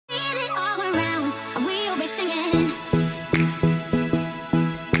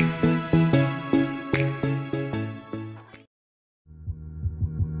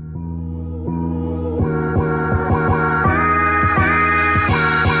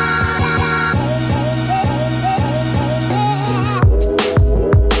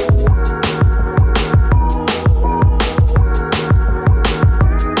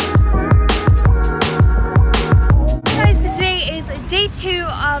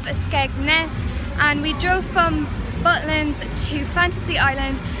of Skegness, and we drove from Butlins to Fantasy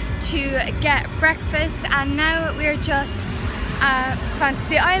Island to get breakfast, and now we're just at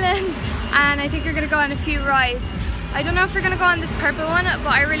Fantasy Island, and I think we're going to go on a few rides. I don't know if we're going to go on this purple one,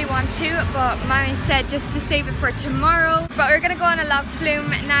 but I really want to, but Mommy said just to save it for tomorrow. But we're going to go on a log flume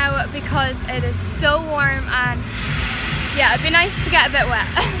now because it is so warm, and yeah, it'd be nice to get a bit wet.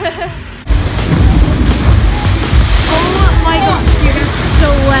 Oh my gosh, you're so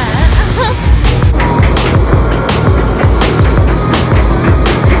wet.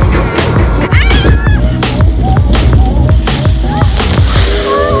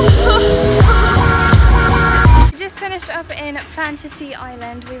 Up in Fantasy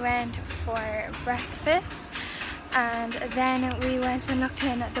Island, we went for breakfast, and then we went and looked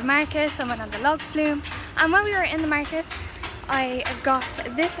in at the markets and went on the log flume. And when we were in the markets, I got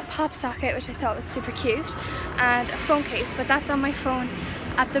this pop socket, which I thought was super cute, and a phone case, but that's on my phone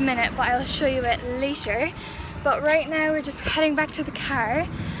at the minute, but I'll show you it later. But right now we're just heading back to the car,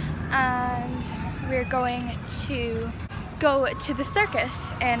 and we're going to go to the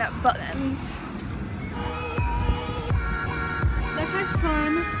circus in Butlins. Look how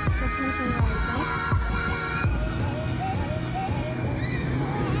fun the purple ride looks.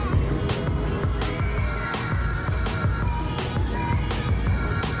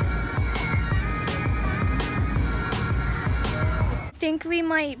 I think we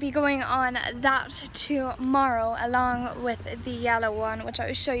might be going on that tomorrow along with the yellow one, which I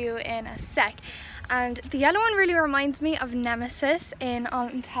will show you in a sec. And the yellow one really reminds me of Nemesis in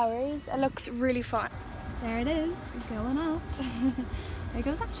Alton Towers. It looks really fun. There it is, going up. It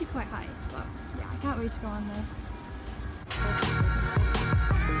goes actually quite high, but yeah, I can't wait to go on this.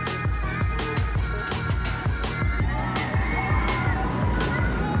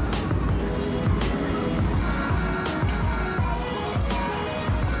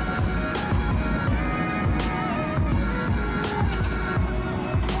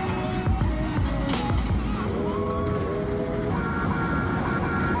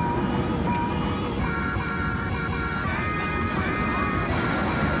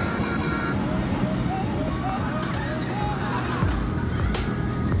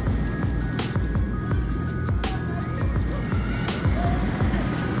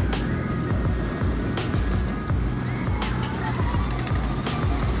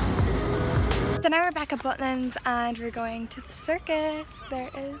 So now we're back at Butlins and we're going to the circus. There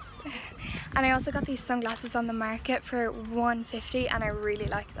it is. And I also got these sunglasses on the market for $1.50 and I really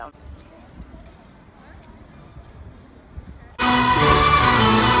like them.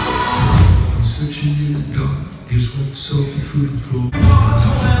 Searching in the dark, is what soaking through the floor.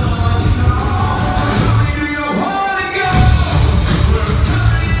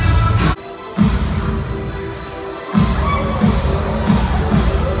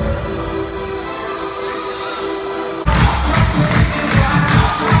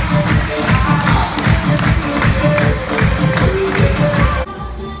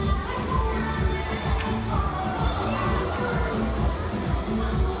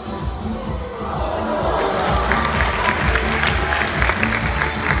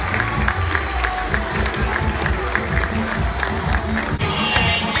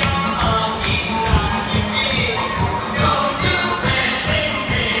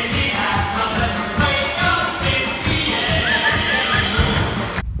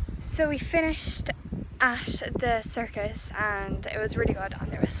 So we finished at the circus and it was really good,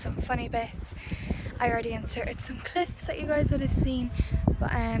 and there was some funny bits. I already inserted some clips that you guys would have seen,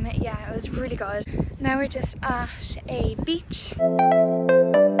 but yeah, it was really good. Now we're just at a beach.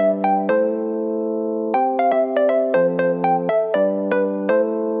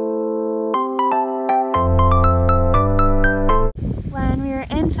 When we were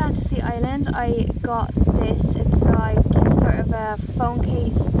in Fantasy Island, I got this. It's like sort of a phone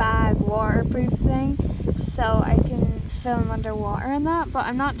case bag waterproof thing, so I can film underwater and that, but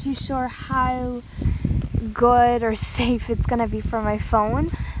I'm not too sure how good or safe it's gonna be for my phone.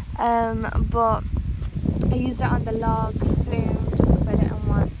 But I used it on the log flume just because I didn't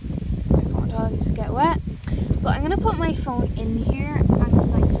want my phone to obviously get wet. But I'm gonna put my phone in here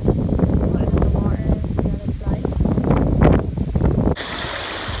and like just put it in the water and see what it's like.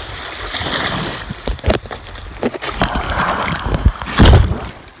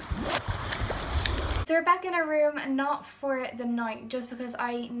 So we're back in our room, not for the night, just because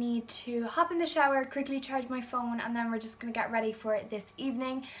I need to hop in the shower, quickly charge my phone, and then we're just gonna get ready for this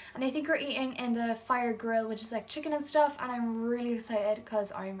evening. And I think we're eating in the fire grill, which is like chicken and stuff, and I'm really excited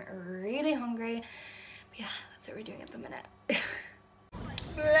because I'm really hungry. But yeah, that's what we're doing at the minute.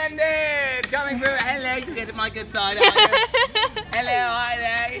 Splendid! Coming through. Hello, you get to my good side, are you? Hello, hi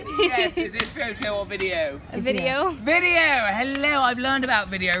there. Yes, is this photo or video? A video. Video! Hello, I've learned about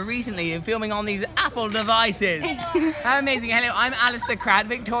video recently and filming on these Apple devices. How amazing. Hello, I'm Alistair Pratt,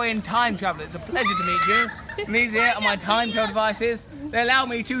 Victorian time traveller. It's a pleasure to meet you. And these here are my time travel devices. They allow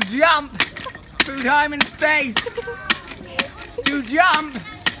me to jump through time and space. To jump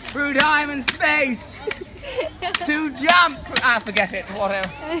through time and space. To jump. Forget it. Whatever.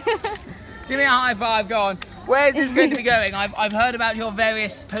 Give me a high five. Go on. Where's this going to be going? I've heard about your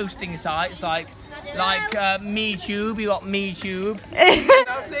various posting sites like MeTube. You got MeTube.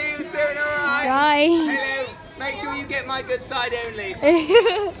 I'll see you soon. Alright. Bye. Hello. Make sure you get my good side only.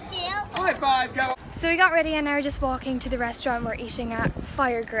 High five. Go on. So we got ready and now we're just walking to the restaurant. We're eating at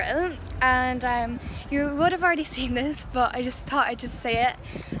Fire Grill, and you would have already seen this, but I just thought I'd just say it,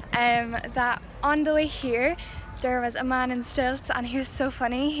 that on the way here there was a man in stilts and he was so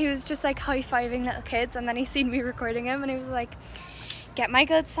funny. He was just like high-fiving little kids, and then he seen me recording him and he was like, get my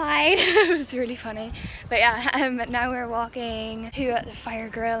good side. It was really funny. But yeah, now we're walking to the Fire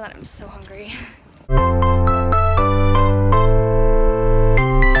Grill and I'm so hungry.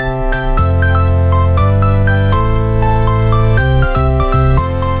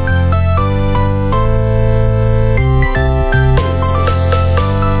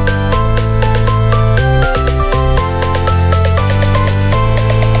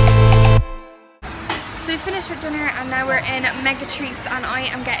 Mega Treats, and I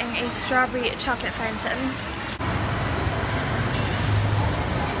am getting a strawberry chocolate fountain.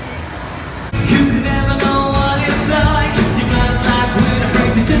 You never know what it's like. You got black with a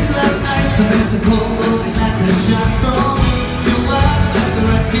face just like ice. So there's a cold like a shot from your world, like a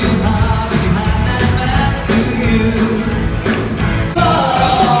wrecking heart behind that mask you use.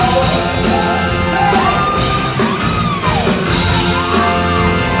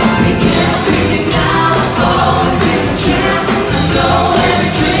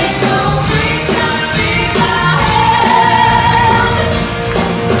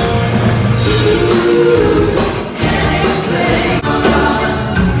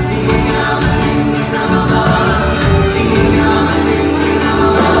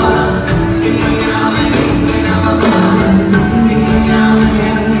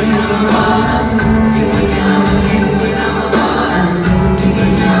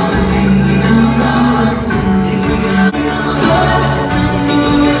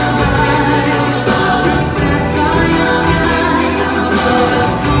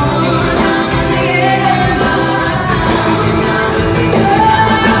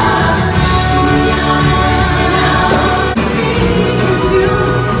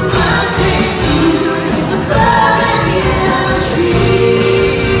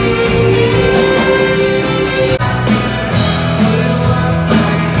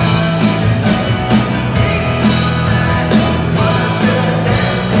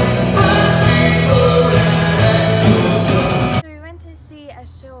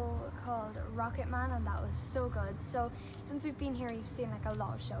 And that was so good. So since we've been here, we've seen like a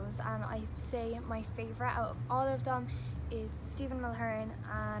lot of shows, and I'd say my favourite out of all of them is Stephen Mulhern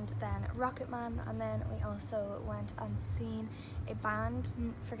and then Rocketman, and then we also went and seen a band,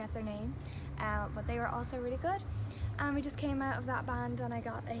 forget their name, but they were also really good. And we just came out of that band and I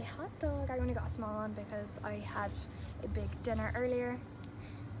got a hot dog. I only got a small one because I had a big dinner earlier,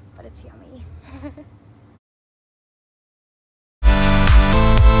 but it's yummy.